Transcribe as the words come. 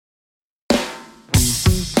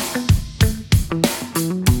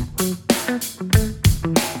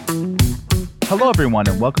Hello, everyone,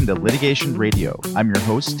 and welcome to Litigation Radio. I'm your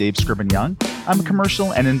host, Dave Scriven-Young. I'm a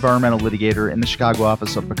commercial and environmental litigator in the Chicago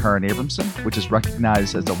office of Bakar & Abramson, which is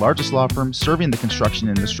recognized as the largest law firm serving the construction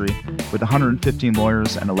industry with 115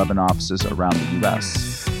 lawyers and 11 offices around the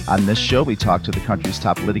U.S. On this show, we talk to the country's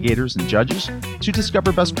top litigators and judges to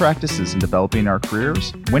discover best practices in developing our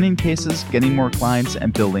careers, winning cases, getting more clients,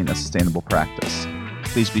 and building a sustainable practice.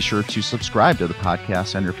 Please be sure to subscribe to the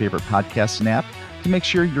podcast on your favorite podcasting app to make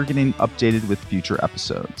sure you're getting updated with future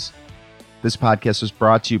episodes. This podcast is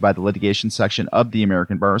brought to you by the litigation section of the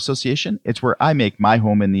American Bar Association. It's where I make my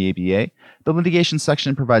home in the ABA. The litigation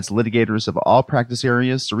section provides litigators of all practice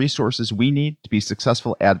areas the resources we need to be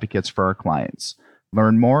successful advocates for our clients.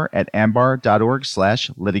 Learn more at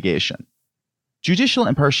ambar.org/litigation. Judicial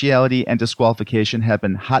impartiality and disqualification have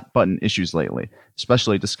been hot-button issues lately,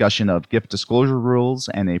 especially discussion of gift disclosure rules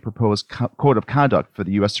and a proposed code of conduct for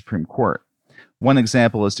the U.S. Supreme Court. One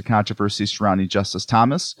example is the controversy surrounding Justice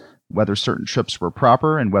Thomas, whether certain trips were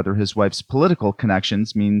proper and whether his wife's political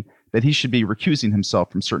connections mean that he should be recusing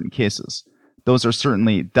himself from certain cases. Those are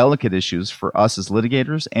certainly delicate issues for us as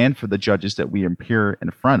litigators and for the judges that we appear in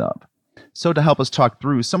front of. So to help us talk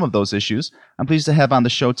through some of those issues, I'm pleased to have on the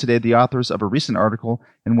show today the authors of a recent article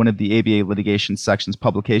in one of the ABA litigation section's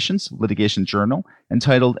publications, Litigation Journal,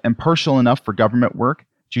 entitled Impartial Enough for Government Work,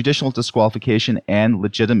 Judicial Disqualification and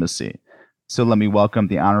Legitimacy. So let me welcome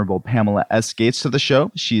the Honorable Pamela S. Gates to the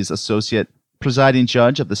show. She's Associate Presiding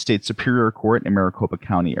Judge of the State Superior Court in Maricopa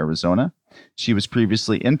County, Arizona. She was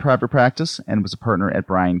previously in private practice and was a partner at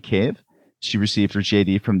Bryan Cave. She received her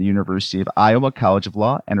JD from the University of Iowa College of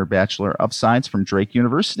Law and her Bachelor of Science from Drake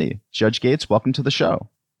University. Judge Gates, welcome to the show.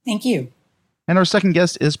 Thank you. And our second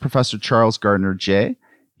guest is Professor Charles Gardner Jay.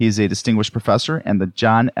 He is a distinguished professor and the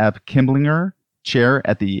John F. Kimblinger Chair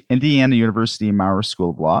at the Indiana University Maurer School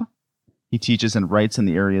of Law. He teaches and writes in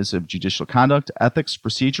the areas of judicial conduct, ethics,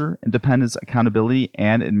 procedure, independence, accountability,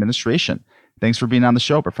 and administration. Thanks for being on the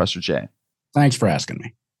show, Professor Jay. Thanks for asking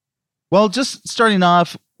me. Well, just starting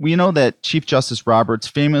off, we know that Chief Justice Roberts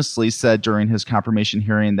famously said during his confirmation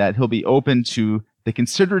hearing that he'll be open to the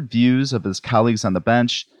considered views of his colleagues on the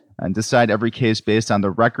bench and decide every case based on the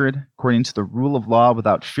record, according to the rule of law,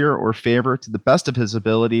 without fear or favor, to the best of his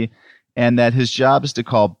ability, and that his job is to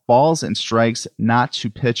call balls and strikes, not to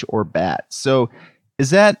pitch or bat. So is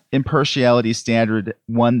that impartiality standard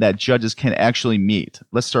one that judges can actually meet?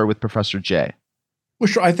 Let's start with Professor Jay. Well,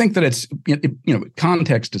 sure. I think that it's,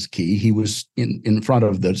 context is key. He was in front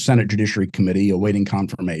of the Senate Judiciary Committee awaiting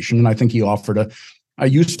confirmation, and I think he offered a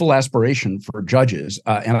useful aspiration for judges.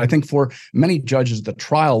 And I think for many judges at the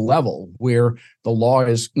trial level, where the law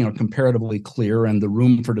is, comparatively clear and the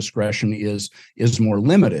room for discretion is more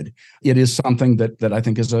limited, it is something that I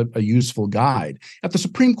think is a useful guide. At the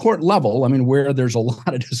Supreme Court level, where there's a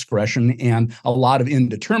lot of discretion and a lot of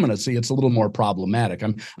indeterminacy, it's a little more problematic.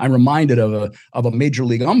 I'm reminded of a major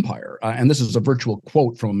league umpire, and this is a virtual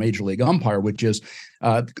quote from a major league umpire, which is,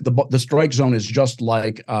 the strike zone is just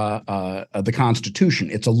like the Constitution.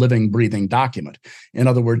 It's a living, breathing document. In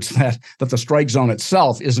other words, that the strike zone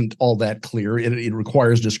itself isn't all that clear. It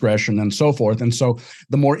requires discretion and so forth. And so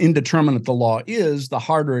the more indeterminate the law is, the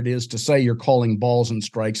harder it is to say you're calling balls and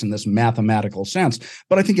strikes in this mathematical sense.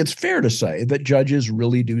 But I think it's fair to say that judges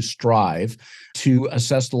really do strive to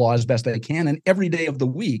assess the law as best they can. And every day of the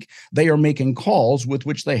week, they are making calls with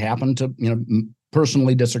which they happen to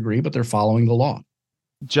personally disagree, but they're following the law.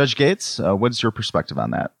 Judge Gates, what's your perspective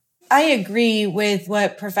on that? I agree with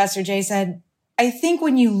what Professor Jay said. I think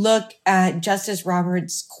when you look at Justice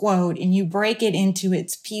Roberts' quote and you break it into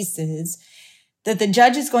its pieces, that the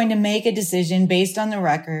judge is going to make a decision based on the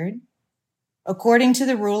record, according to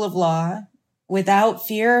the rule of law, without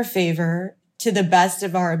fear or favor, to the best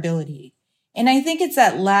of our ability. And I think it's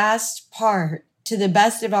that last part, to the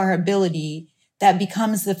best of our ability, that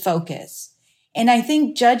becomes the focus. And I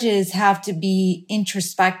think judges have to be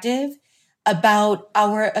introspective about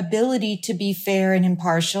our ability to be fair and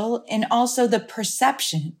impartial, and also the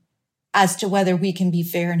perception as to whether we can be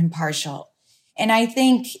fair and impartial. And I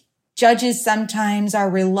think judges sometimes are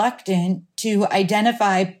reluctant to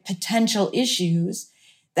identify potential issues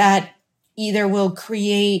that either will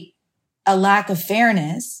create a lack of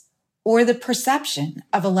fairness or the perception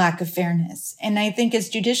of a lack of fairness. And I think as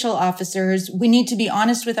judicial officers, we need to be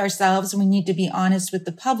honest with ourselves and we need to be honest with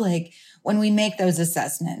the public when we make those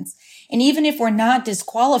assessments. And even if we're not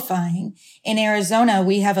disqualifying, in Arizona,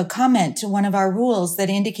 we have a comment to one of our rules that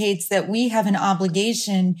indicates that we have an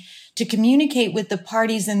obligation to communicate with the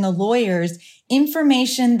parties and the lawyers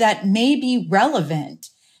information that may be relevant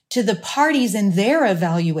to the parties in their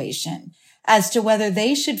evaluation as to whether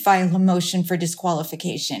they should file a motion for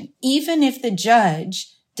disqualification, even if the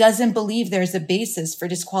judge doesn't believe there's a basis for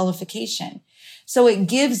disqualification. So it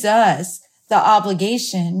gives us the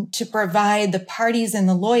obligation to provide the parties and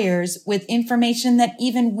the lawyers with information that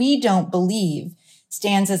even we don't believe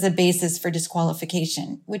stands as a basis for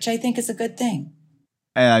disqualification, which I think is a good thing.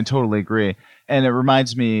 And I totally agree. And it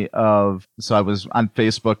reminds me of, so I was on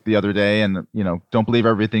Facebook the other day, and, don't believe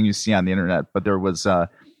everything you see on the internet, but there was an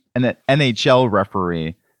NHL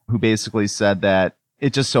referee who basically said that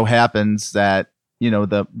it just so happens that,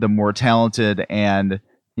 the more talented and,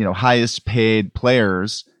 highest paid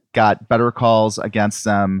players got better calls against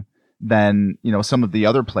them than, some of the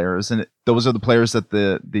other players. And those are the players that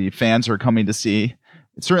the fans are coming to see.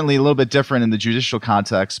 It's certainly a little bit different in the judicial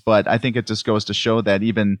context, but I think it just goes to show that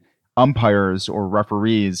even umpires or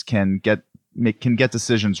referees can get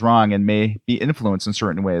decisions wrong and may be influenced in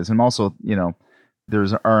certain ways. And also,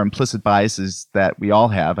 there's our implicit biases that we all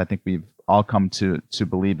have. I think we've all come to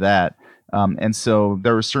believe that. And so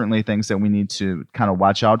there are certainly things that we need to kind of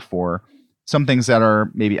watch out for. Some things that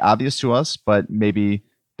are maybe obvious to us, but maybe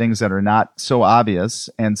things that are not so obvious.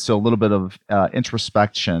 And so a little bit of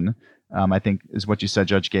introspection, I think, is what you said,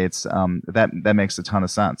 Judge Gates. That makes a ton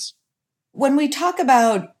of sense. When we talk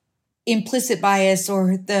about implicit bias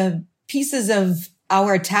or the pieces of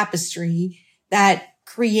our tapestry that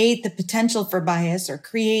create the potential for bias or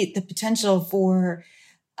create the potential for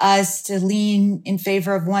us to lean in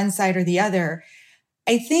favor of one side or the other,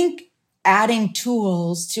 I think adding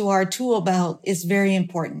tools to our tool belt is very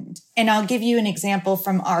important. And I'll give you an example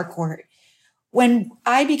from our court. When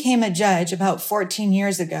I became a judge about 14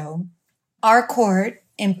 years ago, our court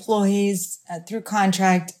employs, through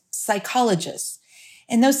contract, psychologists.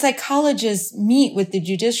 And those psychologists meet with the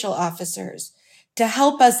judicial officers to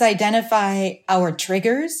help us identify our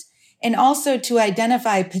triggers and also to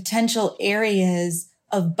identify potential areas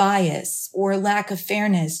of bias or lack of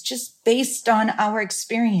fairness just based on our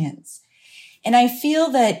experience. And I feel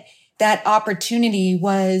that that opportunity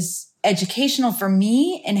was educational for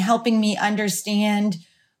me in helping me understand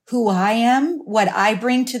who I am, what I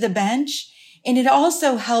bring to the bench. And it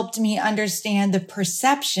also helped me understand the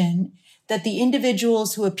perception that the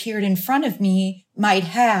individuals who appeared in front of me might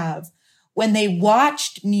have when they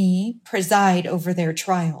watched me preside over their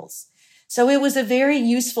trials. So it was a very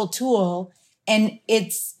useful tool, and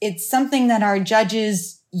it's something that our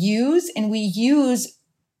judges use, and we use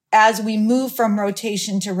as we move from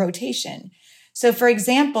rotation to rotation. So for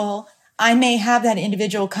example, I may have that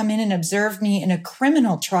individual come in and observe me in a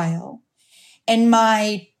criminal trial, and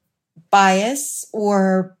my bias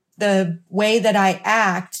or the way that I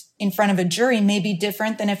act in front of a jury may be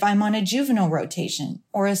different than if I'm on a juvenile rotation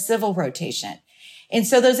or a civil rotation. And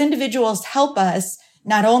so those individuals help us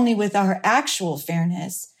not only with our actual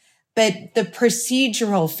fairness, but the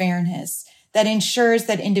procedural fairness that ensures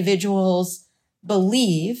that individuals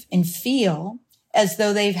believe and feel as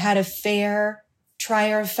though they've had a fair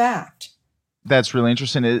trier of fact. That's really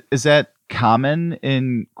interesting. Is that common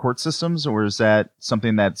in court systems, or is that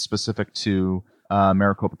something that's specific to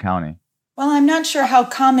Maricopa County? Well, I'm not sure how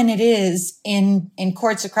common it is in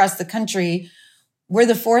courts across the country. We're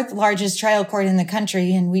the fourth largest trial court in the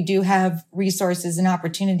country, and we do have resources and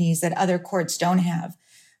opportunities that other courts don't have.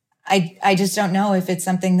 I just don't know if it's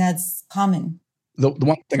something that's common. The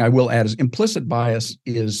one thing I will add is implicit bias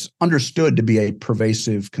is understood to be a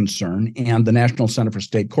pervasive concern, and the National Center for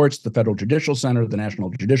State Courts, the Federal Judicial Center, the National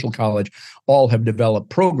Judicial College, all have developed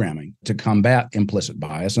programming to combat implicit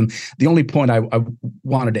bias. And the only point I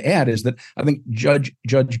wanted to add is that I think Judge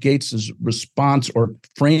Gates's response or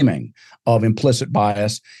framing of implicit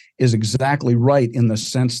bias is exactly right in the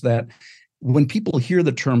sense that when people hear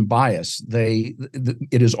the term bias,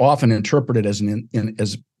 it is often interpreted as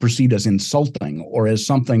as perceived as insulting or as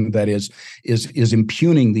something that is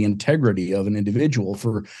impugning the integrity of an individual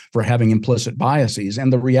for having implicit biases.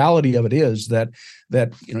 And the reality of it is that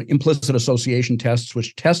implicit association tests,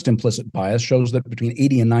 which test implicit bias, shows that between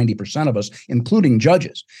 80 and 90% of us, including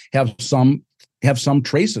judges, have some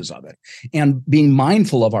traces of it. And being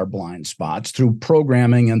mindful of our blind spots through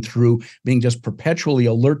programming and through being just perpetually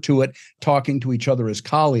alert to it, talking to each other as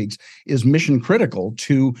colleagues, is mission critical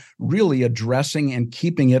to really addressing and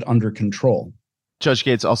keeping it under control. Judge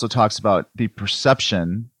Gates also talks about the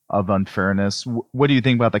perception of unfairness. What do you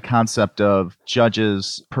think about the concept of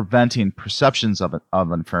judges preventing perceptions of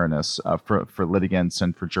unfairness for litigants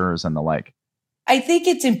and for jurors and the like? I think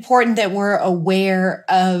it's important that we're aware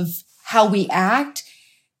of how we act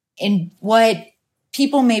and what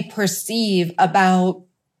people may perceive about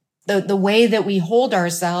the way that we hold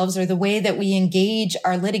ourselves or the way that we engage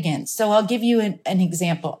our litigants. So I'll give you an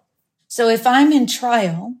example. So if I'm in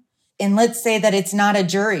trial, and let's say that it's not a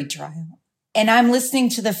jury trial, and I'm listening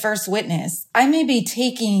to the first witness, I may be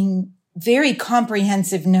taking very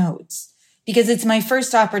comprehensive notes because it's my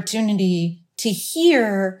first opportunity to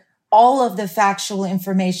hear all of the factual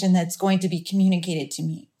information that's going to be communicated to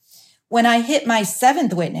me. When I hit my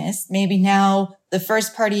seventh witness, maybe now the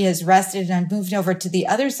first party is rested and I've moved over to the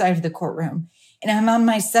other side of the courtroom and I'm on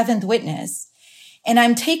my seventh witness and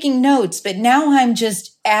I'm taking notes, but now I'm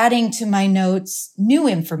just adding to my notes new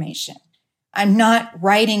information. I'm not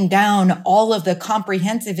writing down all of the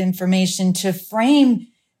comprehensive information to frame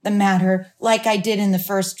the matter like I did in the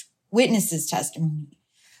first witness's testimony.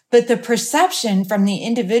 But the perception from the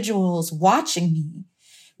individuals watching me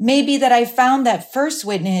may be that I found that first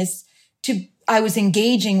witness I was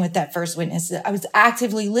engaging with that first witness. I was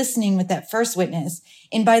actively listening with that first witness.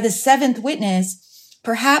 And by the seventh witness,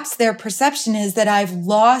 perhaps their perception is that I've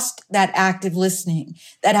lost that active listening,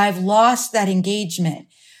 that I've lost that engagement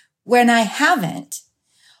when I haven't.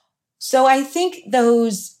 So I think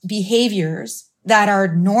those behaviors that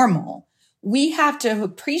are normal, we have to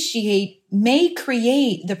appreciate may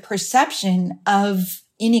create the perception of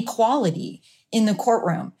inequality in the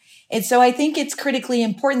courtroom. And so I think it's critically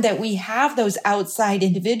important that we have those outside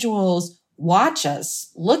individuals watch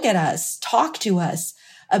us, look at us, talk to us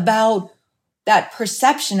about that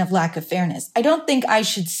perception of lack of fairness. I don't think I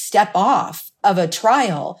should step off of a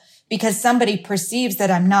trial because somebody perceives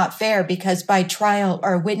that I'm not fair because by trial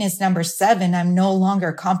or witness number 7, I'm no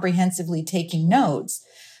longer comprehensively taking notes,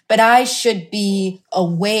 but I should be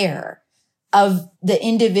aware of the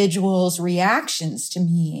individual's reactions to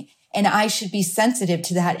me. And I should be sensitive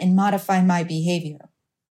to that and modify my behavior.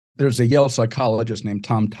 There's a Yale psychologist named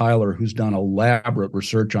Tom Tyler who's done elaborate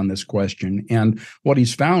research on this question. And what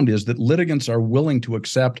he's found is that litigants are willing to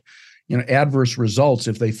accept adverse results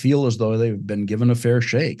if they feel as though they've been given a fair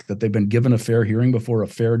shake, that they've been given a fair hearing before a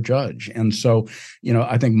fair judge. And so,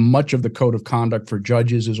 I think much of the code of conduct for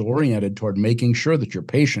judges is oriented toward making sure that you're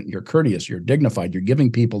patient, you're courteous, you're dignified, you're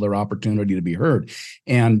giving people their opportunity to be heard.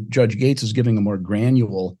 And Judge Gates is giving a more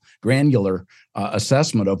granular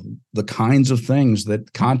assessment of the kinds of things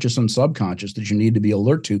that conscious and subconscious that you need to be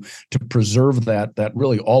alert to preserve that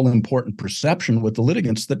really all-important perception with the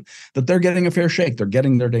litigants that they're getting a fair shake, they're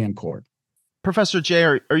getting their day in court. Professor Jay,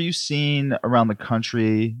 are you seeing around the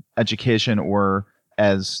country education or,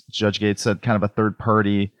 as Judge Gates said, kind of a third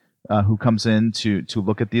party who comes in to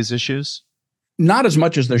look at these issues? Not as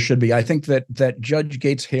much as there should be. I think that Judge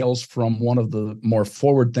Gates hails from one of the more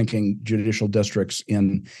forward-thinking judicial districts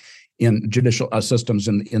in judicial systems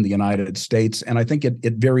in the United States. And I think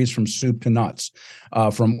it varies from soup to nuts,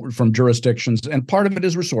 from jurisdictions. And part of it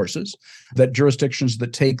is resources, that jurisdictions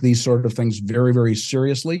that take these sort of things very, very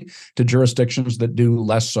seriously to jurisdictions that do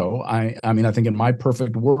less so. I think in my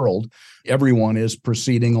perfect world, everyone is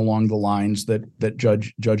proceeding along the lines that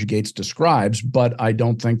Judge Gates describes, but I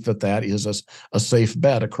don't think that is a safe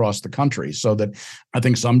bet across the country. So that I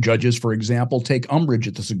think some judges, for example, take umbrage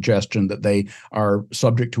at the suggestion that they are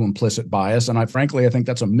subject to implicit bias. And I think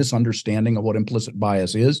that's a misunderstanding of what implicit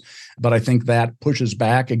bias is. But I think that pushes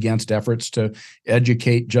back against efforts to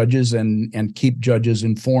educate judges and keep judges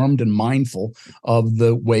informed and mindful of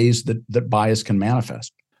the ways that bias can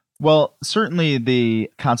manifest. Well, certainly the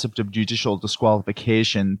concept of judicial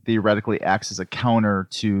disqualification theoretically acts as a counter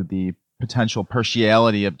to the potential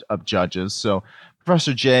partiality of judges. So,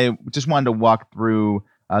 Professor Jay, just wanted to walk through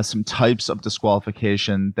some types of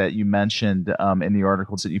disqualification that you mentioned in the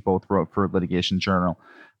articles that you both wrote for Litigation Journal.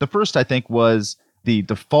 The first, I think, was the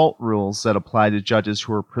default rules that apply to judges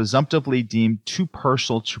who are presumptively deemed too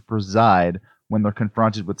partial to preside when they're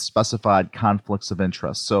confronted with specified conflicts of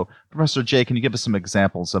interest. So, Professor Jay, can you give us some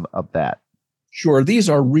examples of that? Sure. These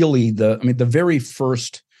are really the very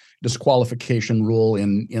first disqualification rule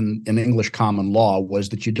in English common law was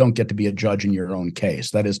that you don't get to be a judge in your own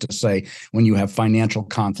case. That is to say, when you have financial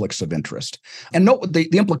conflicts of interest. And note the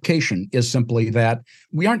implication is simply that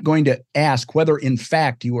we aren't going to ask whether in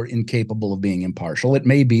fact you are incapable of being impartial. It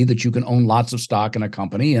may be that you can own lots of stock in a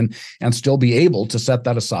company and still be able to set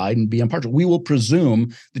that aside and be impartial. We will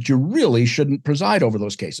presume that you really shouldn't preside over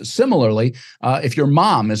those cases. Similarly, if your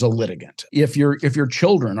mom is a litigant, if your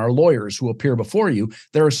children are lawyers who appear before you,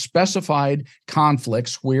 there are specified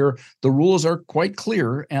conflicts where the rules are quite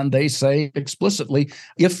clear and they say explicitly,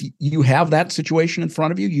 if you have that situation in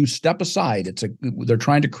front of you, you step aside. They're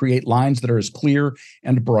trying to create lines that are as clear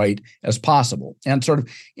and bright as possible. And sort of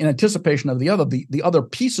in anticipation of the other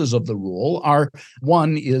pieces of the rule are,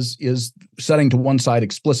 one is setting to one side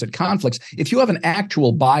explicit conflicts. If you have an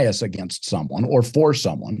actual bias against someone or for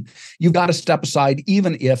someone, you've got to step aside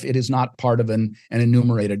even if it is not part of an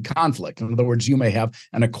enumerated conflict. In other words, you may have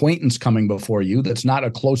an acquaintance coming before you that's not a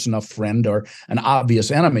close enough friend or an obvious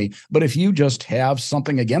enemy, but if you just have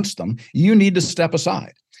something against them, you need to step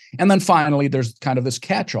aside. And then finally, there's kind of this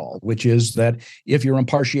catch-all, which is that if your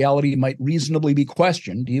impartiality might reasonably be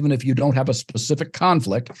questioned, even if you don't have a specific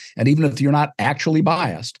conflict, and even if you're not actually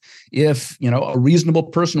biased, if a reasonable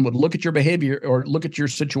person would look at your behavior or look at your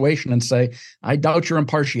situation and say, I doubt your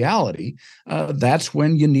impartiality, that's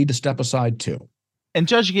when you need to step aside too. And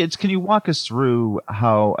Judge Gates, can you walk us through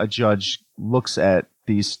how a judge looks at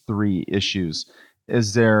these three issues?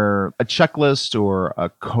 Is there a checklist or a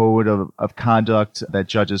code of conduct that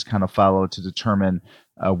judges kind of follow to determine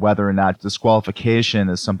whether or not disqualification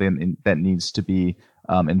is something that needs to be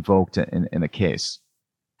invoked in a case?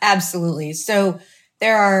 Absolutely. So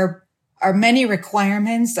there are many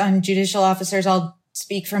requirements on judicial officers. I'll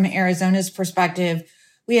speak from Arizona's perspective.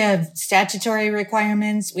 We have statutory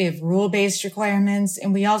requirements, we have rule-based requirements,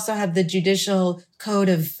 and we also have the Judicial Code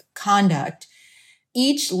of Conduct.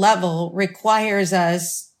 Each level requires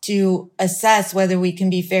us to assess whether we can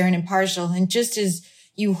be fair and impartial. And just as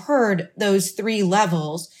you heard those three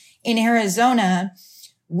levels, in Arizona,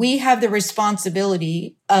 we have the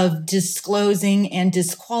responsibility of disclosing and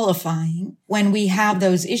disqualifying when we have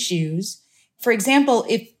those issues. For example,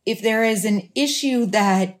 if there is an issue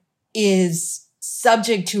that is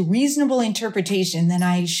subject to reasonable interpretation, then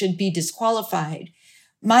I should be disqualified.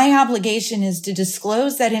 My obligation is to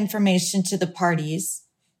disclose that information to the parties,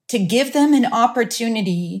 to give them an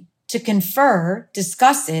opportunity to confer,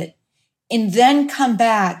 discuss it, and then come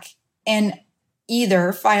back and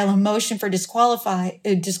either file a motion for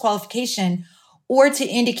disqualification or to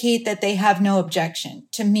indicate that they have no objection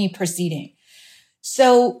to me proceeding.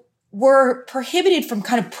 So we're prohibited from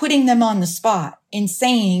kind of putting them on the spot and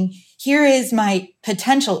saying, here is my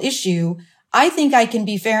potential issue. I think I can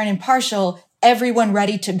be fair and impartial. Everyone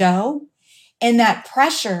ready to go? And that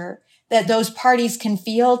pressure that those parties can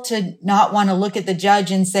feel to not want to look at the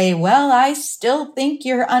judge and say, well, I still think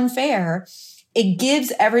you're unfair. It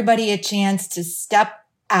gives everybody a chance to step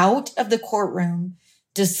out of the courtroom,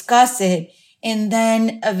 discuss it, and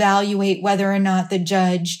then evaluate whether or not the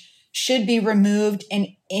judge should be removed. And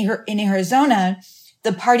in Arizona,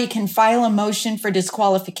 the party can file a motion for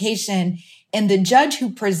disqualification, and the judge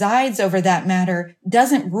who presides over that matter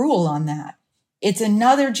doesn't rule on that. It's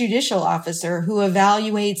another judicial officer who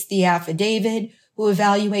evaluates the affidavit, who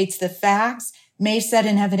evaluates the facts, may set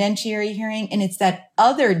an evidentiary hearing, and it's that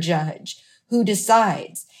other judge who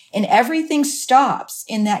decides. And everything stops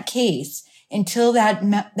in that case until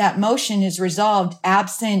that motion is resolved,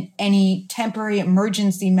 absent any temporary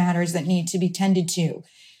emergency matters that need to be tended to.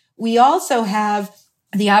 We also have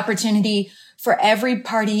the opportunity for every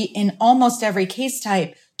party in almost every case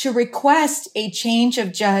type to request a change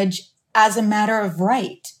of judge as a matter of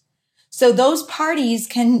right. So those parties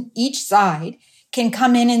each side can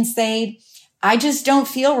come in and say, I just don't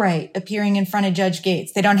feel right appearing in front of Judge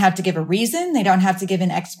Gates. They don't have to give a reason. They don't have to give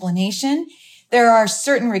an explanation. There are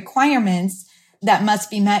certain requirements that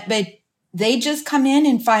must be met, but they just come in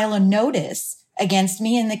and file a notice against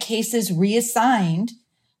me and the case is reassigned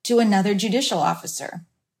to another judicial officer.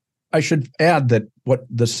 I should add that what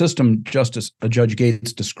the system Judge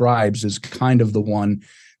Gates describes is kind of the one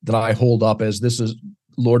that I hold up as this is,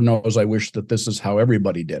 Lord knows, I wish that this is how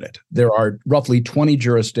everybody did it. There are roughly 20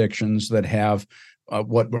 jurisdictions that have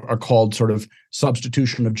what are called sort of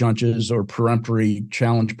substitution of judges or peremptory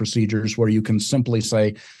challenge procedures, where you can simply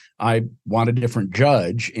say, I want a different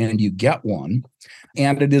judge, and you get one.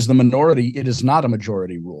 And it is the minority, it is not a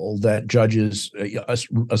majority rule that judges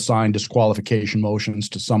assign disqualification motions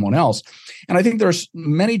to someone else. And I think there's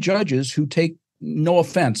many judges who take no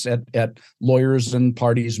offense at lawyers and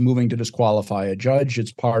parties moving to disqualify a judge.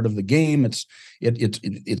 It's part of the game. It's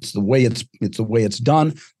the way it's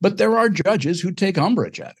done. But there are judges who take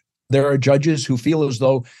umbrage at it. There are judges who feel as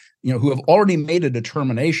though, who have already made a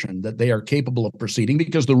determination that they are capable of proceeding,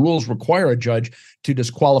 because the rules require a judge to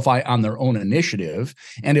disqualify on their own initiative.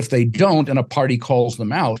 And if they don't, and a party calls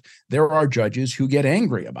them out, there are judges who get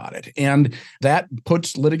angry about it. And that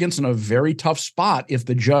puts litigants in a very tough spot if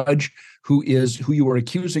the judge who you are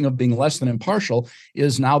accusing of being less than impartial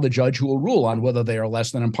is now the judge who will rule on whether they are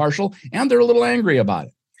less than impartial, and they're a little angry about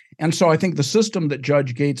it. And so I think the system that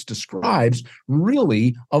Judge Gates describes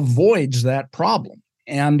really avoids that problem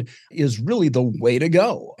and is really the way to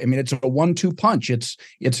go. I mean, it's a 1-2 punch. It's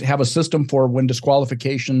have a system for when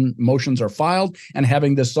disqualification motions are filed and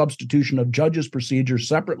having this substitution of judges' procedures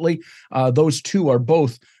separately. Those two are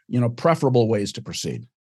both, preferable ways to proceed.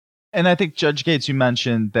 And I think, Judge Gates, you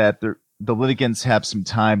mentioned that the litigants have some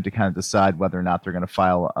time to kind of decide whether or not they're going to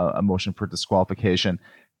file a motion for disqualification.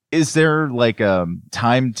 Is there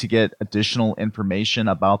time to get additional information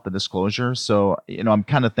about the disclosure? So, I'm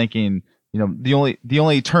kind of thinking, the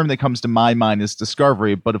only term that comes to my mind is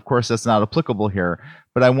discovery, but of course that's not applicable here.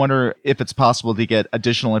 But I wonder if it's possible to get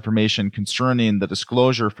additional information concerning the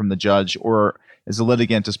disclosure from the judge, or is the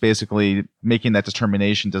litigant just basically making that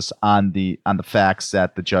determination just on the facts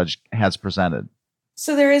that the judge has presented?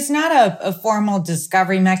 So there is not a formal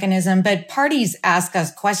discovery mechanism, but parties ask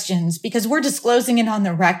us questions because we're disclosing it on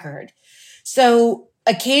the record. So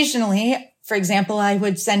occasionally, for example, I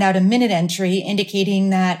would send out a minute entry indicating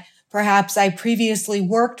that perhaps I previously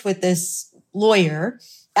worked with this lawyer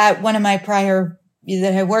at one of my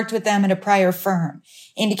that I worked with them at a prior firm,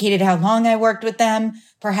 indicated how long I worked with them.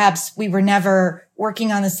 Perhaps we were never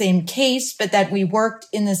working on the same case, but that we worked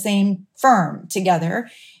in the same firm together,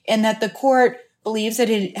 and that the court believes that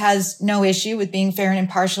it has no issue with being fair and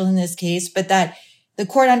impartial in this case, but that the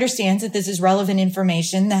court understands that this is relevant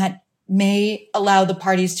information that may allow the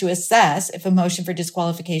parties to assess if a motion for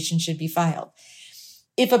disqualification should be filed.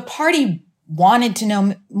 If a party wanted to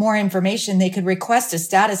know more information, they could request a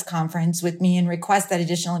status conference with me and request that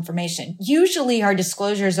additional information. Usually our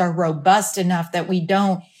disclosures are robust enough that we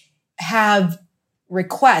don't have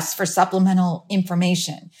requests for supplemental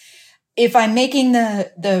information. If I'm making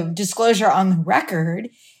the disclosure on the record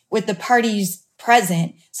with the parties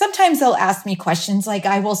present, sometimes they'll ask me questions like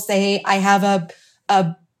I will say I have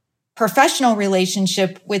a professional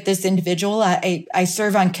relationship with this individual. I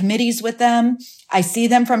serve on committees with them. I see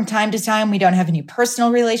them from time to time. We don't have any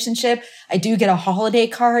personal relationship. I do get a holiday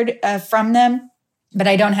card from them, but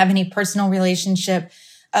I don't have any personal relationship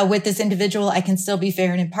with this individual. I can still be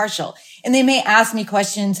fair and impartial. And they may ask me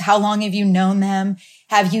questions. How long have you known them?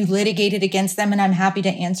 Have you litigated against them? And I'm happy to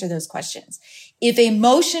answer those questions. If a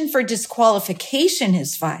motion for disqualification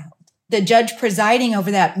is filed, the judge presiding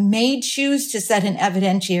over that may choose to set an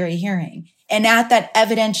evidentiary hearing. And at that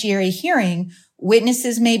evidentiary hearing,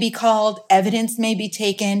 witnesses may be called, evidence may be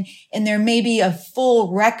taken, and there may be a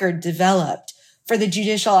full record developed for the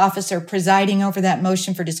judicial officer presiding over that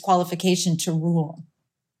motion for disqualification to rule.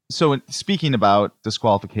 So speaking about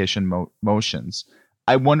disqualification motions,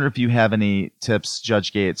 I wonder if you have any tips,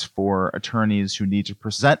 Judge Gates, for attorneys who need to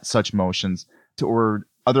present such motions or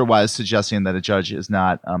otherwise suggesting that a judge is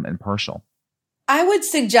not impartial. I would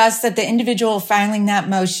suggest that the individual filing that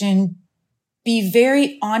motion be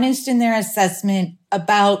very honest in their assessment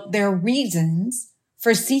about their reasons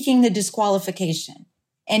for seeking the disqualification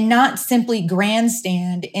and not simply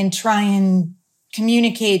grandstand and try and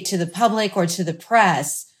communicate to the public or to the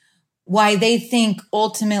press why they think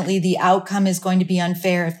ultimately the outcome is going to be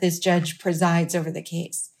unfair if this judge presides over the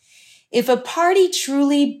case. If a party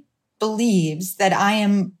truly believes that I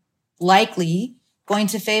am likely going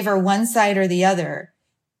to favor one side or the other,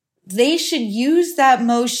 they should use that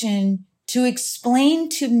motion to explain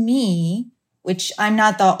to me, which I'm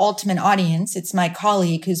not the ultimate audience, it's my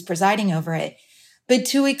colleague who's presiding over it, but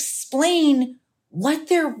to explain what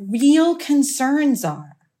their real concerns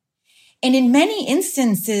are. And in many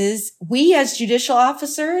instances, we as judicial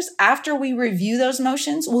officers, after we review those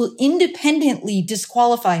motions, will independently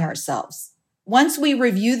disqualify ourselves. Once we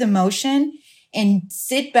review the motion and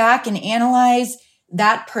sit back and analyze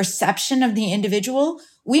that perception of the individual,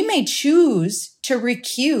 we may choose to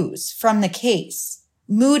recuse from the case,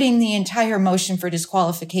 mooting the entire motion for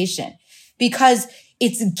disqualification, because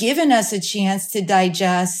it's given us a chance to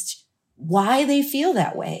digest why they feel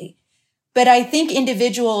that way. But I think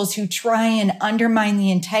individuals who try and undermine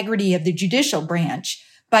the integrity of the judicial branch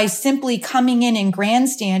by simply coming in and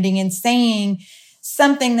grandstanding and saying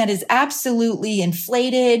something that is absolutely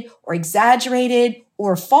inflated or exaggerated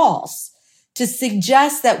or false to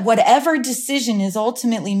suggest that whatever decision is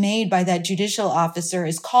ultimately made by that judicial officer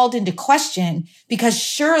is called into question because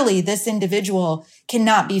surely this individual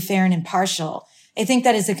cannot be fair and impartial. I think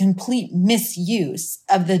that is a complete misuse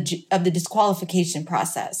of the disqualification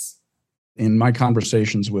process. In my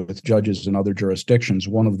conversations with judges in other jurisdictions,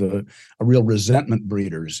 one of the real resentment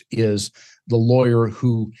breeders is the lawyer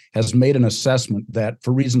who has made an assessment that,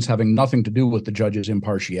 for reasons having nothing to do with the judge's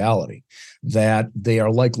impartiality, that they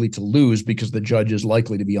are likely to lose because the judge is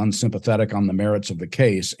likely to be unsympathetic on the merits of the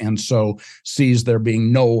case, and so sees there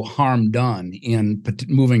being no harm done in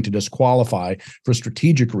moving to disqualify for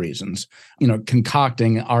strategic reasons,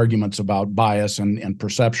 concocting arguments about bias and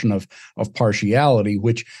perception of partiality,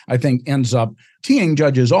 which I think ends up teeing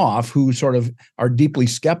judges off who sort of are deeply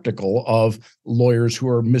skeptical of lawyers who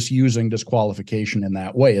are misusing disqualification in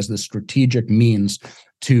that way as the strategic means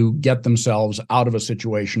to get themselves out of a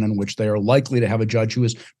situation in which they are likely to have a judge who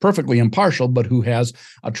is perfectly impartial, but who has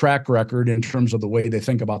a track record in terms of the way they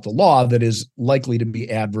think about the law that is likely to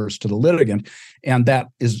be adverse to the litigant. And that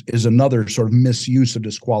is another sort of misuse of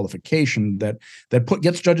disqualification that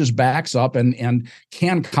gets judges' backs up and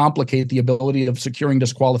can complicate the ability of securing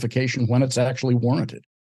disqualification when it's actually warranted.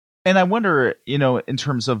 And I wonder, in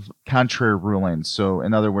terms of contrary rulings, so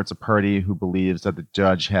in other words, a party who believes that the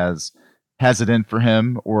judge has it in for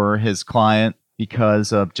him or his client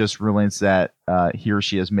because of just rulings that he or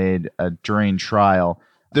she has made during trial,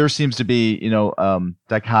 there seems to be,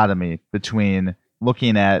 dichotomy between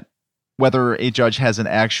looking at whether a judge has an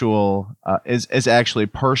actual is actually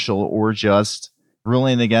partial or just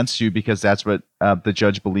ruling against you because that's what the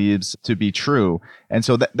judge believes to be true. And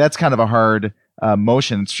so that's kind of a hard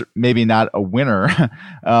motion. It's maybe not a winner,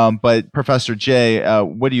 but Professor Jay,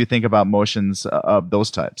 what do you think about motions of those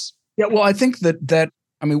types? Yeah, well, I think that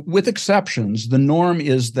with exceptions, the norm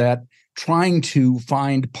is that trying to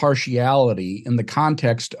find partiality in the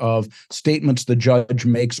context of statements the judge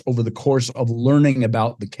makes over the course of learning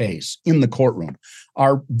about the case in the courtroom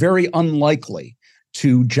are very unlikely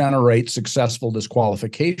to generate successful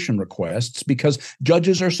disqualification requests because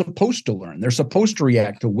judges are supposed to learn. They're supposed to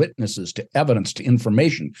react to witnesses, to evidence, to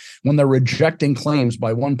information. When they're rejecting claims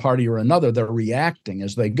by one party or another, they're reacting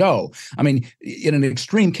as they go. In an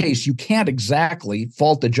extreme case, you can't exactly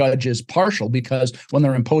fault the judge as partial because when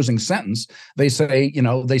they're imposing sentence, they say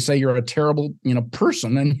you're a terrible,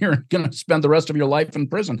 person and you're going to spend the rest of your life in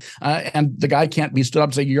prison. And the guy can't be stood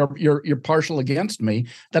up and say you're partial against me.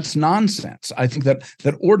 That's nonsense. I think that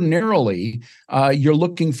ordinarily you're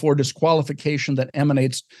looking for disqualification that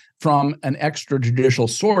emanates from an extrajudicial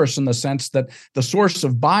source in the sense that the source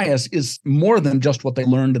of bias is more than just what they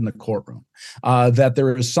learned in the courtroom, that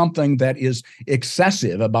there is something that is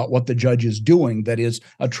excessive about what the judge is doing that is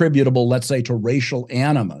attributable, let's say, to racial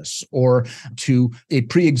animus or to a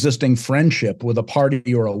pre-existing friendship with a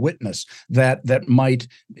party or a witness that might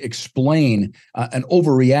explain an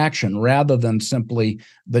overreaction rather than simply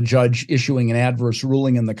the judge issuing an adverse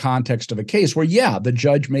ruling in the context of a case where, the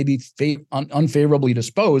judge may be unfavorably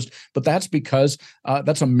disposed, but that's because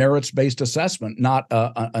that's a merits-based assessment, not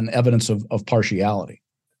an evidence of partiality.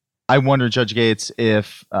 I wonder, Judge Gates,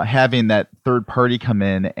 if having that third party come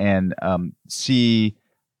in and see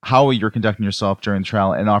how you're conducting yourself during the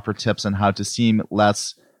trial and offer tips on how to seem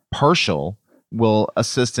less partial will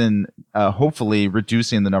assist in hopefully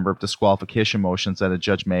reducing the number of disqualification motions that a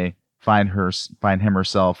judge may find him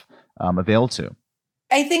herself available to.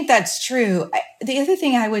 I think that's true. The other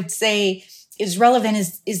thing I would say is relevant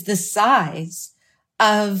is the size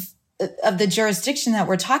of the jurisdiction that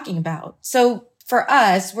we're talking about. So for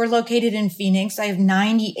us, we're located in Phoenix. I have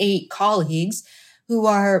 98 colleagues who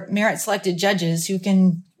are merit-selected judges who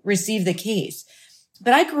can receive the case.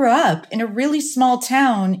 But I grew up in a really small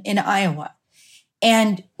town in Iowa,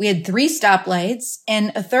 and we had 3 stoplights,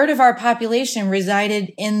 and a third of our population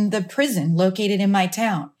resided in the prison located in my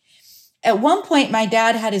town. At one point, my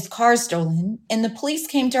dad had his car stolen, and the police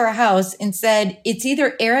came to our house and said, it's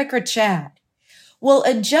either Eric or Chad. Well,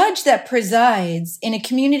 a judge that presides in a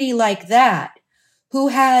community like that, who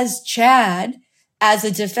has Chad as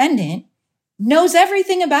a defendant, knows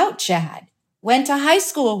everything about Chad, went to high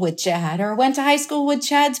school with Chad, or went to high school with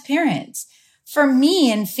Chad's parents. For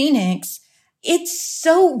me in Phoenix, it's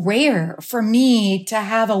so rare for me to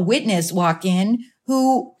have a witness walk in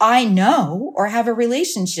who I know or have a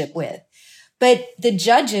relationship with. But the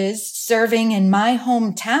judges serving in my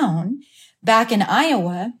hometown back in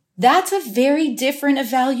Iowa, that's a very different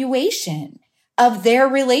evaluation of their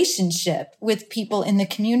relationship with people in the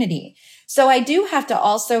community. So I do have to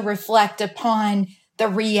also reflect upon the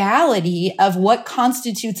reality of what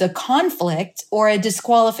constitutes a conflict or a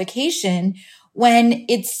disqualification when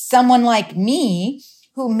it's someone like me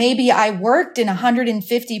who maybe I worked in a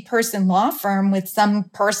 150-person law firm with some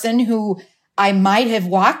person who I might have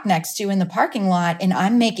walked next to in the parking lot, and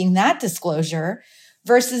I'm making that disclosure,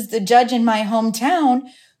 versus the judge in my hometown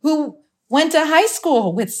who went to high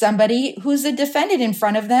school with somebody who's a defendant in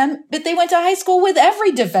front of them, but they went to high school with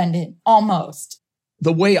every defendant almost.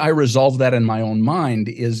 the way I resolve that in my own mind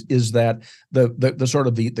is that the sort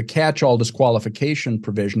of the catch-all disqualification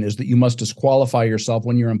provision is that you must disqualify yourself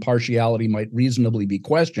when your impartiality might reasonably be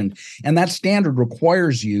questioned. And that standard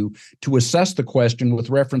requires you to assess the question with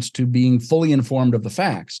reference to being fully informed of the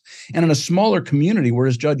facts. And in a smaller community, where,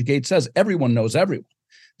 as Judge Gates says, everyone knows everyone,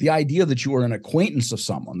 the idea that you are an acquaintance of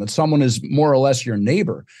someone, that someone is more or less your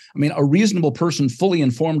neighbor. I mean, a reasonable person fully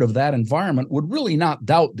informed of that environment would really not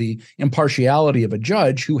doubt the impartiality of a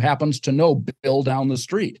judge who happens to know Bill down the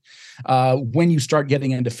street. When you start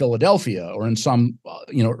getting into Philadelphia or in some,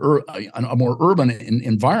 a more urban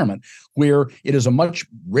environment where it is a much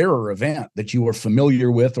rarer event that you are familiar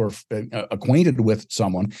with or acquainted with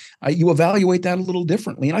someone, you evaluate that a little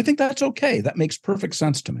differently. And I think that's okay. That makes perfect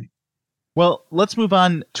sense to me. Well, let's move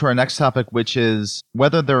on to our next topic, which is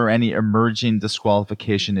whether there are any emerging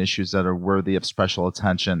disqualification issues that are worthy of special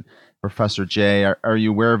attention. Professor Jay, are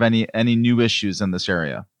you aware of any new issues in this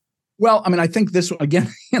area? Well, I mean, I think this,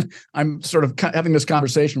 again, I'm sort of having this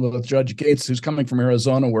conversation with Judge Gates, who's coming from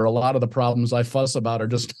Arizona, where a lot of the problems I fuss about are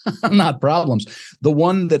just not problems. The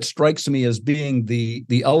one that strikes me as being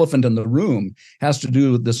the elephant in the room has to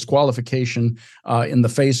do with disqualification in the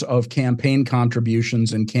face of campaign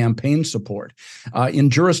contributions and campaign support. In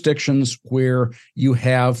jurisdictions where you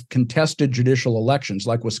have contested judicial elections,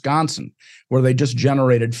 like Wisconsin, where they just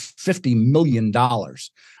generated $50 million,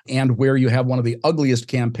 and where you have one of the ugliest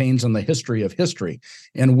campaigns in the history of history,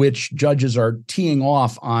 in which judges are teeing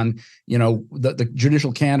off on, the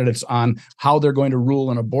judicial candidates on how they're going to rule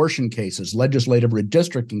in abortion cases, legislative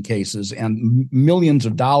redistricting cases, and millions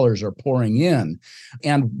of dollars are pouring in.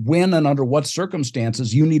 And when and under what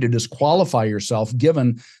circumstances you need to disqualify yourself,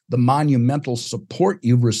 given the monumental support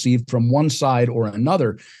you've received from one side or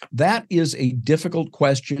another, that is a difficult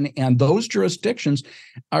question. And those jurisdictions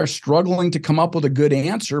are struggling to come up with a good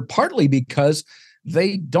answer, partly because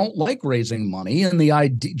they don't like raising money, and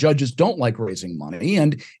judges don't like raising money,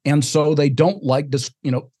 and so they don't like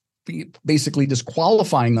basically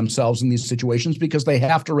disqualifying themselves in these situations because they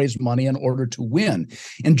have to raise money in order to win.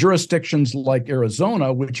 In jurisdictions like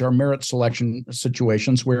Arizona, which are merit selection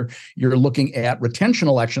situations where you're looking at retention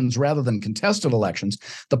elections rather than contested elections,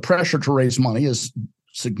 the pressure to raise money is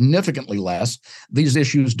significantly less. These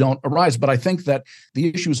issues don't arise. But I think that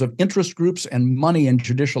the issues of interest groups and money in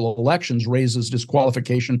judicial elections raises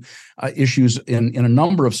disqualification issues in a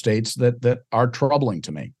number of states that are troubling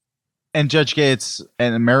to me. And Judge Gates,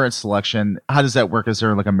 and a merit selection, how does that work? Is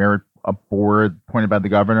there like a board appointed by the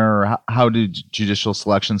governor, or how do judicial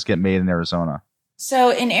selections get made in Arizona?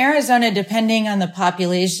 So in Arizona, depending on the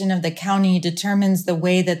population of the county, determines the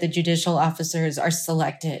way that the judicial officers are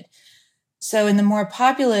selected. So in the more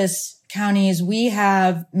populous counties, we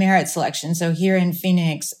have merit selection. So here in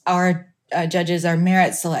Phoenix, our judges are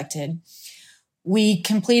merit selected. We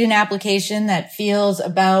complete an application that feels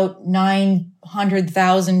about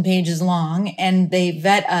 900,000 pages long, and they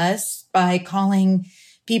vet us by calling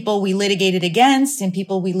people we litigated against and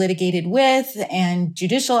people we litigated with and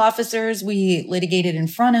judicial officers we litigated in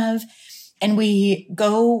front of. And we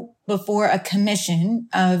go before a commission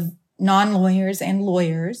of non-lawyers and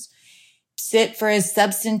lawyers, sit for a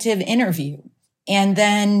substantive interview. And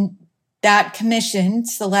then that commission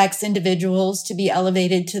selects individuals to be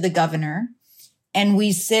elevated to the governor. And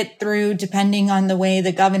we sit through, depending on the way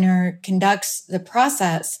the governor conducts the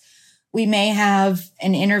process, we may have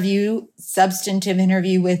an interview, substantive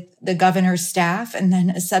interview with the governor's staff, and then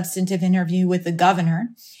a substantive interview with the governor.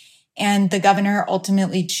 And the governor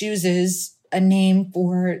ultimately chooses a name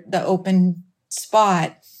for the open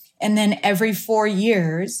spot. And then every 4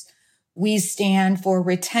 years, we stand for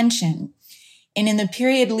retention. And in the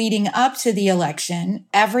period leading up to the election,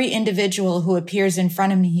 every individual who appears in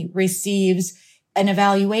front of me receives an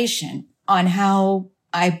evaluation on how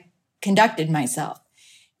I conducted myself.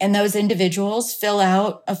 And those individuals fill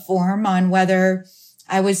out a form on whether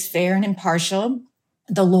I was fair and impartial.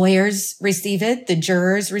 The lawyers receive it, the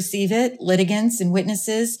jurors receive it, litigants and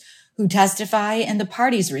witnesses who testify, and the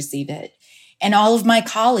parties receive it. And all of my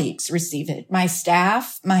colleagues receive it. My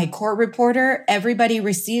staff, my court reporter, everybody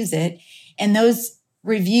receives it. And those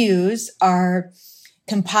reviews are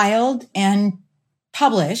compiled and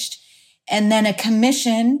published. And then a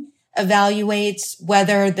commission evaluates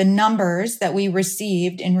whether the numbers that we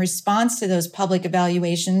received in response to those public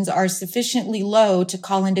evaluations are sufficiently low to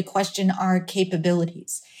call into question our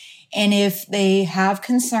capabilities. And if they have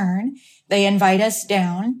concern, they invite us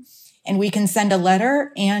down, and we can send a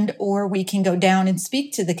letter or we can go down and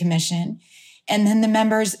speak to the commission. And then the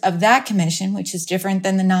members of that commission, which is different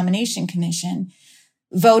than the nomination commission,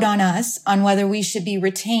 vote on us on whether we should be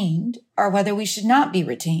retained or whether we should not be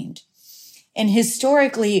retained. And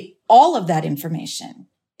historically, all of that information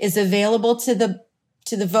is available to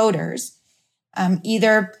the voters,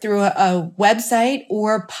 either through a website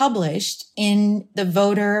or published in the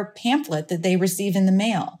voter pamphlet that they receive in the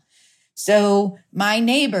mail. So my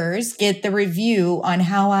neighbors get the review on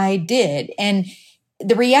how I did. And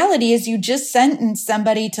the reality is you just sentenced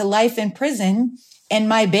somebody to life in prison, and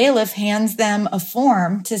my bailiff hands them a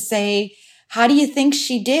form to say, how do you think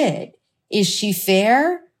she did? Is she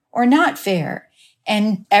fair or not fair?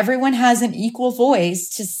 And everyone has an equal voice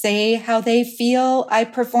to say how they feel I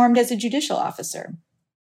performed as a judicial officer.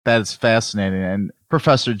 That is fascinating. And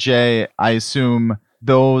Professor Jay, I assume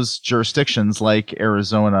those jurisdictions like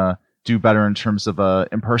Arizona do better in terms of a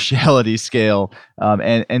impartiality scale,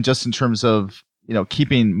 and just in terms of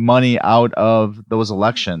keeping money out of those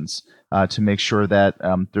elections to make sure that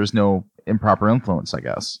there's no improper influence, I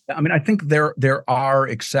guess. I mean, I think there are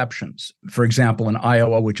exceptions. For example, in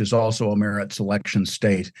Iowa, which is also a merit selection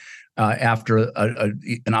state, after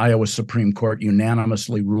an Iowa Supreme Court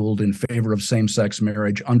unanimously ruled in favor of same-sex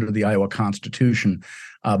marriage under the Iowa Constitution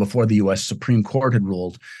before the U.S. Supreme Court had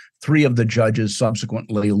ruled, 3 of the judges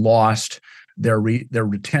subsequently lost their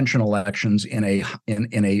retention elections in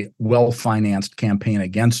a well-financed campaign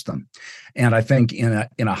against them. And I think in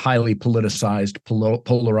a highly politicized,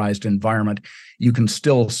 polarized environment, you can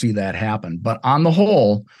still see that happen. But on the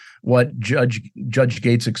whole, what Judge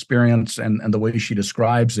Gates' experience and the way she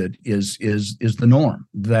describes it is the norm.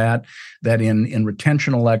 That in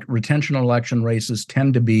retention election races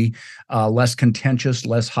tend to be less contentious,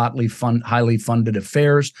 less highly funded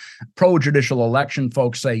affairs. Pro-judicial election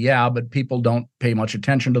folks say, yeah, but people don't pay much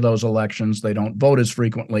attention to those elections. They don't vote as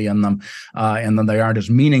frequently in them, and then they aren't as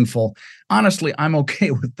meaningful. Honestly, I'm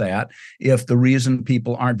okay with that if the reason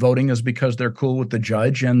people aren't voting is because they're cool with the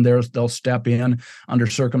judge and they'll step in under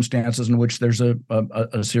circumstances in which there's a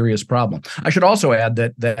serious problem. I should also add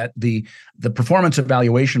that the performance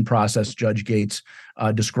evaluation process Judge Gates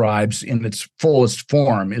describes in its fullest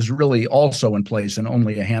form is really also in place in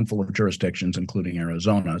only a handful of jurisdictions, including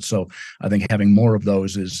Arizona. So I think having more of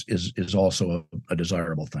those is also a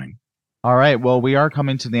desirable thing. All right. Well, we are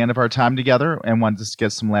coming to the end of our time together and wanted to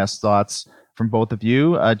get some last thoughts from both of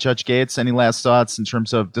you. Judge Gates, any last thoughts in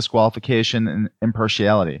terms of disqualification and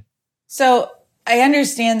impartiality? So I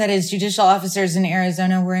understand that as judicial officers in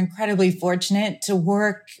Arizona, we're incredibly fortunate to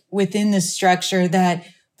work within the structure that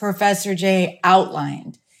Professor Jay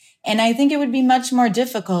outlined. And I think it would be much more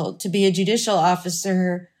difficult to be a judicial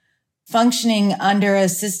officer functioning under a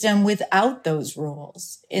system without those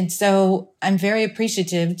rules. And so I'm very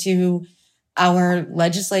appreciative to our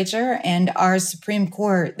legislature and our Supreme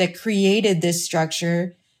Court that created this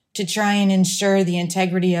structure to try and ensure the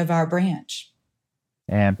integrity of our branch.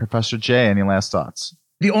 And Professor Jay, any last thoughts?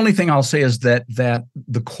 The only thing I'll say is that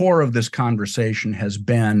the core of this conversation has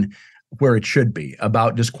been where it should be,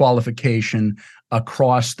 about disqualification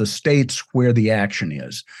across the states where the action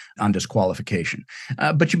is on disqualification.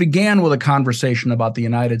 But you began with a conversation about the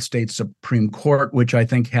United States Supreme Court, which I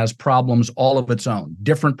think has problems all of its own,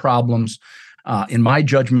 different problems, in my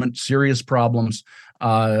judgment, serious problems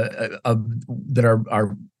that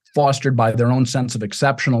are fostered by their own sense of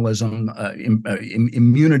exceptionalism,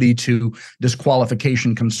 immunity to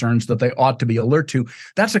disqualification concerns that they ought to be alert to.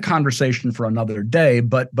 That's a conversation for another day,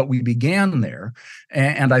 but we began there,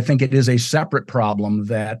 and I think it is a separate problem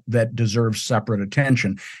that deserves separate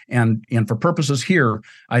attention. And for purposes here,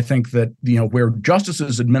 I think that where justice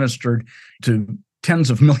is administered to tens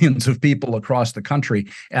of millions of people across the country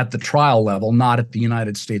at the trial level, not at the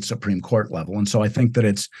United States Supreme Court level, and so I think that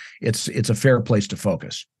it's a fair place to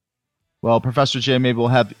focus. Well, Professor Jay, maybe we'll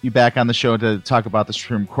have you back on the show to talk about the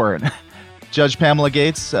Supreme Court. Judge Pamela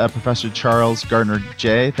Gates, Professor Charles Gardner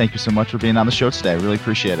Jay, thank you so much for being on the show today. I really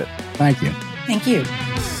appreciate it. Thank you. Thank you.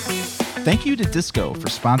 Thank you to Disco for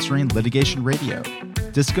sponsoring Litigation Radio.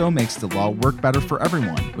 Disco makes the law work better for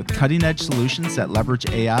everyone with cutting-edge solutions that leverage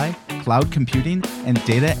AI, cloud computing, and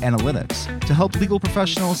data analytics to help legal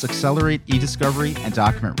professionals accelerate e-discovery and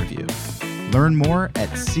document review. Learn more at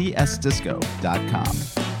csdisco.com.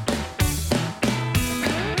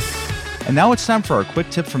 And now it's time for our quick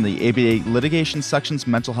tip from the ABA Litigation Section's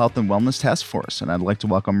Mental Health and Wellness Task Force, and I'd like to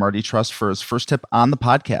welcome Marty Trust for his first tip on the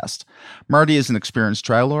podcast. Marty is an experienced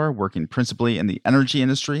trial lawyer working principally in the energy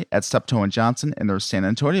industry at Steptoe & Johnson in their San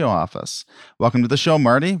Antonio office. Welcome to the show,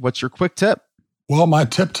 Marty. What's your quick tip? Well, my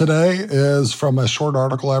tip today is from a short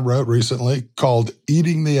article I wrote recently called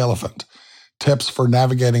Eating the Elephant: Tips for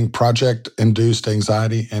Navigating Project-Induced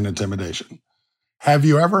Anxiety and Intimidation. Have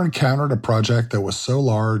you ever encountered a project that was so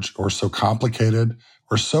large or so complicated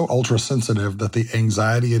or so ultra-sensitive that the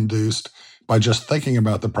anxiety induced by just thinking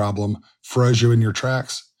about the problem froze you in your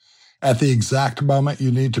tracks? At the exact moment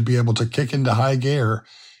you need to be able to kick into high gear,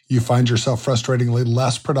 you find yourself frustratingly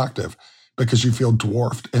less productive because you feel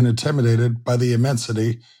dwarfed and intimidated by the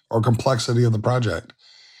immensity or complexity of the project.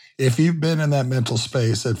 If you've been in that mental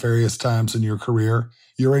space at various times in your career,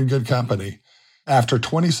 you're in good company. After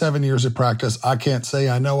 27 years of practice, I can't say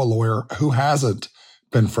I know a lawyer who hasn't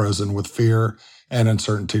been frozen with fear and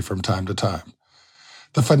uncertainty from time to time.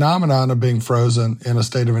 The phenomenon of being frozen in a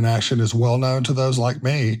state of inaction is well known to those like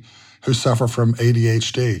me who suffer from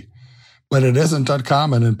ADHD, but it isn't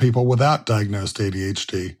uncommon in people without diagnosed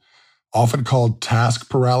ADHD, often called task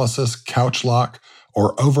paralysis, couch lock,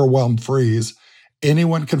 or overwhelmed freeze.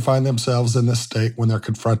 Anyone can find themselves in this state when they're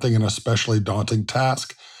confronting an especially daunting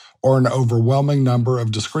task or an overwhelming number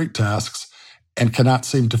of discrete tasks and cannot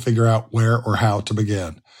seem to figure out where or how to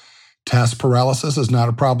begin. Task paralysis is not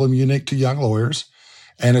a problem unique to young lawyers,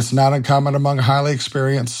 and it's not uncommon among highly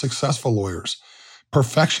experienced, successful lawyers.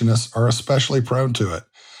 Perfectionists are especially prone to it,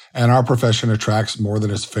 and our profession attracts more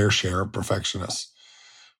than its fair share of perfectionists.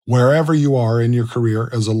 Wherever you are in your career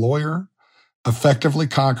as a lawyer, effectively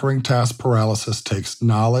conquering task paralysis takes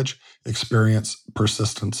knowledge, experience,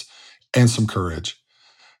 persistence, and some courage.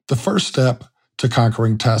 The first step to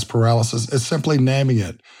conquering task paralysis is simply naming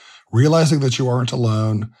it, realizing that you aren't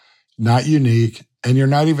alone, not unique, and you're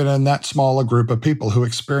not even in that small a group of people who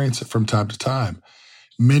experience it from time to time.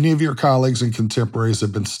 Many of your colleagues and contemporaries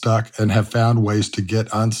have been stuck and have found ways to get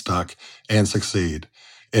unstuck and succeed.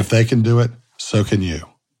 If they can do it, so can you.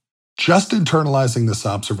 Just internalizing this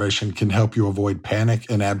observation can help you avoid panic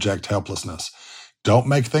and abject helplessness. Don't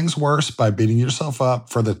make things worse by beating yourself up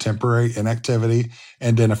for the temporary inactivity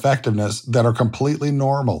and ineffectiveness that are completely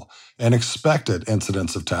normal and expected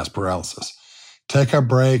incidents of task paralysis. Take a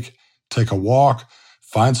break, take a walk,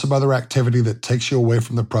 find some other activity that takes you away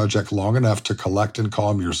from the project long enough to collect and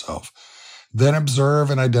calm yourself. Then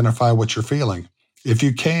observe and identify what you're feeling. If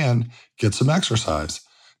you can, get some exercise.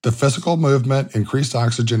 The physical movement, increased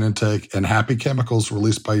oxygen intake, and happy chemicals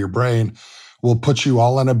released by your brain will put you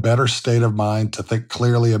all in a better state of mind to think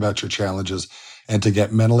clearly about your challenges and to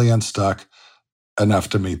get mentally unstuck enough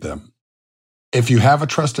to meet them. If you have a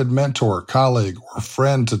trusted mentor, colleague, or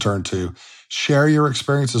friend to turn to, share your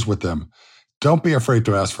experiences with them. Don't be afraid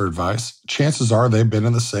to ask for advice. Chances are they've been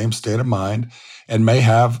in the same state of mind and may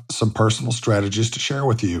have some personal strategies to share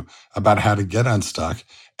with you about how to get unstuck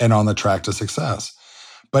and on the track to success.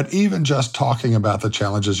 But even just talking about the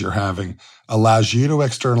challenges you're having allows you to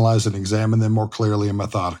externalize and examine them more clearly and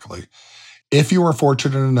methodically. If you are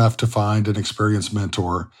fortunate enough to find an experienced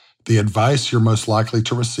mentor, the advice you're most likely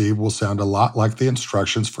to receive will sound a lot like the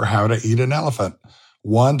instructions for how to eat an elephant,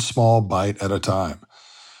 one small bite at a time.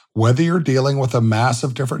 Whether you're dealing with a mass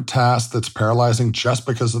of different tasks that's paralyzing just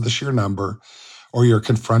because of the sheer number, or you're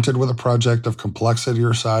confronted with a project of complexity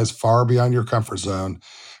or size far beyond your comfort zone,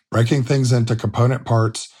 breaking things into component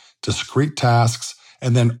parts, discrete tasks,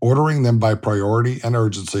 and then ordering them by priority and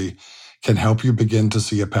urgency can help you begin to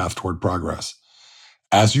see a path toward progress.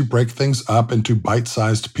 As you break things up into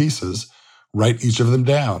bite-sized pieces, write each of them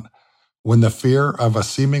down. When the fear of a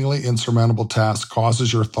seemingly insurmountable task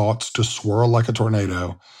causes your thoughts to swirl like a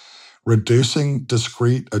tornado, reducing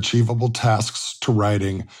discrete, achievable tasks to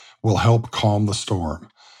writing will help calm the storm.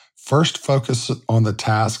 First, focus on the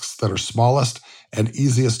tasks that are smallest and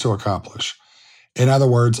easiest to accomplish. In other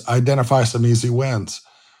words, identify some easy wins.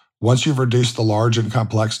 Once you've reduced the large and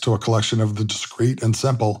complex to a collection of the discrete and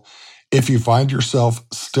simple, if you find yourself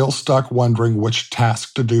still stuck wondering which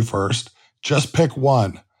task to do first, just pick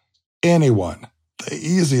one, anyone, the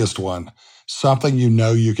easiest one, something you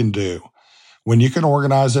know you can do. When you can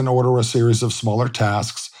organize and order a series of smaller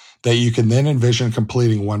tasks that you can then envision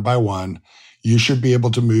completing one by one, you should be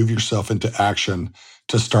able to move yourself into action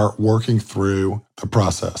to start working through the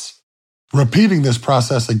process. Repeating this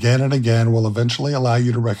process again and again will eventually allow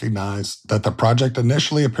you to recognize that the project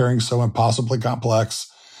initially appearing so impossibly complex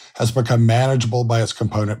has become manageable by its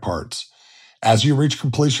component parts. As you reach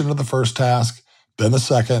completion of the first task, then the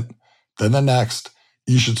second, then the next,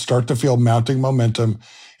 you should start to feel mounting momentum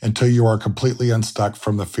until you are completely unstuck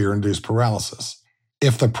from the fear-induced paralysis.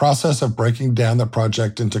 If the process of breaking down the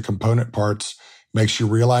project into component parts makes you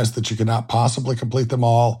realize that you cannot possibly complete them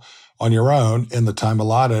all on your own in the time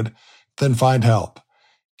allotted, then find help.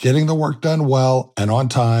 Getting the work done well and on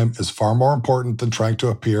time is far more important than trying to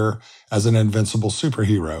appear as an invincible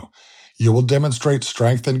superhero. You will demonstrate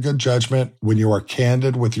strength and good judgment when you are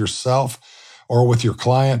candid with yourself or with your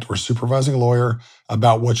client or supervising lawyer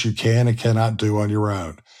about what you can and cannot do on your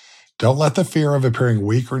own. Don't let the fear of appearing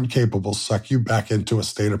weak or incapable suck you back into a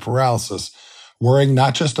state of paralysis worrying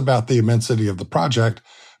not just about the immensity of the project,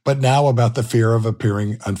 but now about the fear of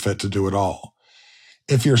appearing unfit to do it all.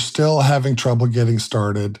 If you're still having trouble getting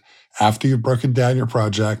started after you've broken down your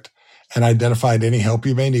project and identified any help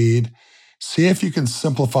you may need, see if you can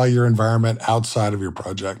simplify your environment outside of your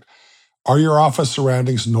project. Are your office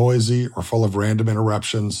surroundings noisy or full of random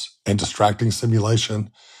interruptions and distracting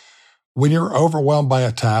stimulation? When you're overwhelmed by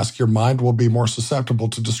a task, your mind will be more susceptible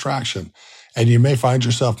to distraction, and you may find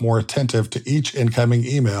yourself more attentive to each incoming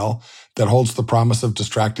email that holds the promise of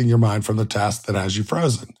distracting your mind from the task that has you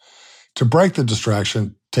frozen. To break the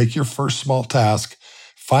distraction, take your first small task,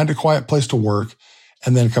 find a quiet place to work,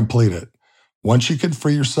 and then complete it. Once you can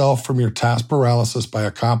free yourself from your task paralysis by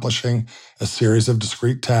accomplishing a series of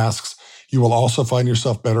discrete tasks, you will also find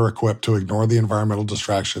yourself better equipped to ignore the environmental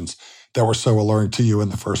distractions that were so alluring to you in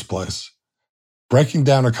the first place. Breaking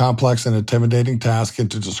down a complex and intimidating task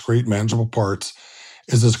into discrete, manageable parts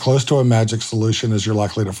is as close to a magic solution as you're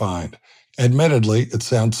likely to find. Admittedly, it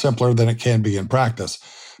sounds simpler than it can be in practice,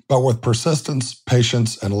 but with persistence,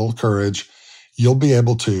 patience, and a little courage, you'll be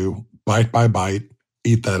able to, bite by bite,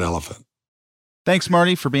 eat that elephant. Thanks,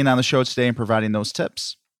 Marty, for being on the show today and providing those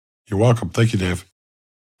tips. You're welcome. Thank you, Dave.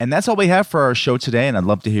 And that's all we have for our show today, and I'd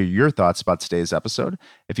love to hear your thoughts about today's episode.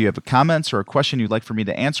 If you have comments or a question you'd like for me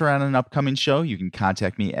to answer on an upcoming show, you can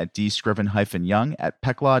contact me at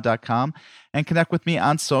dscriven-young@pecklaw.com and connect with me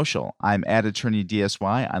on social. I'm at Attorney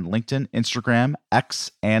DSY on LinkedIn, Instagram, X,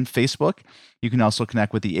 and Facebook. You can also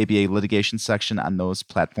connect with the ABA litigation section on those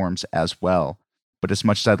platforms as well. But as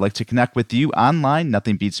much as I'd like to connect with you online,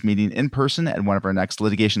 nothing beats meeting in person at one of our next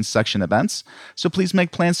litigation section events. So please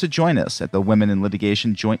make plans to join us at the Women in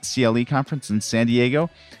Litigation Joint CLE Conference in San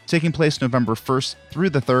Diego, taking place November 1st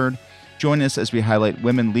through the 3rd. Join us as we highlight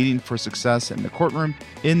women leading for success in the courtroom,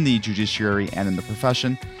 in the judiciary, and in the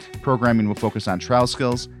profession. Programming will focus on trial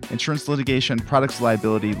skills, insurance litigation, products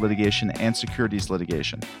liability litigation, and securities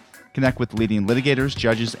litigation. Connect with leading litigators,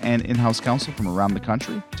 judges, and in-house counsel from around the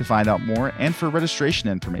country to find out more and for registration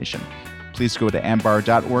information. Please go to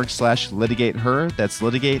ambar.org/litigateher. That's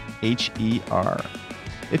litigate, H-E-R.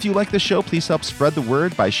 If you like the show, please help spread the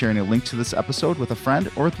word by sharing a link to this episode with a friend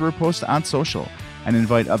or through a post on social, and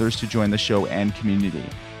invite others to join the show and community.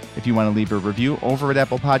 If you want to leave a review over at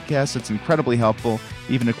Apple Podcasts, it's incredibly helpful.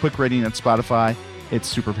 Even a quick rating at Spotify, it's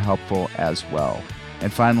super helpful as well.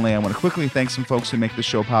 And finally, I want to quickly thank some folks who make the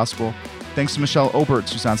show possible. Thanks to Michelle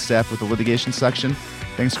Oberts, who's on staff with the litigation section.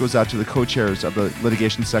 Thanks goes out to the co-chairs of the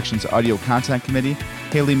litigation section's audio content committee,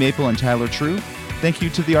 Haley Maple and Tyler True. Thank you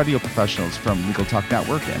to the audio professionals from Legal Talk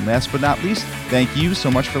Network. And last but not least, thank you so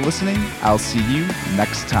much for listening. I'll see you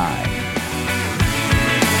next time.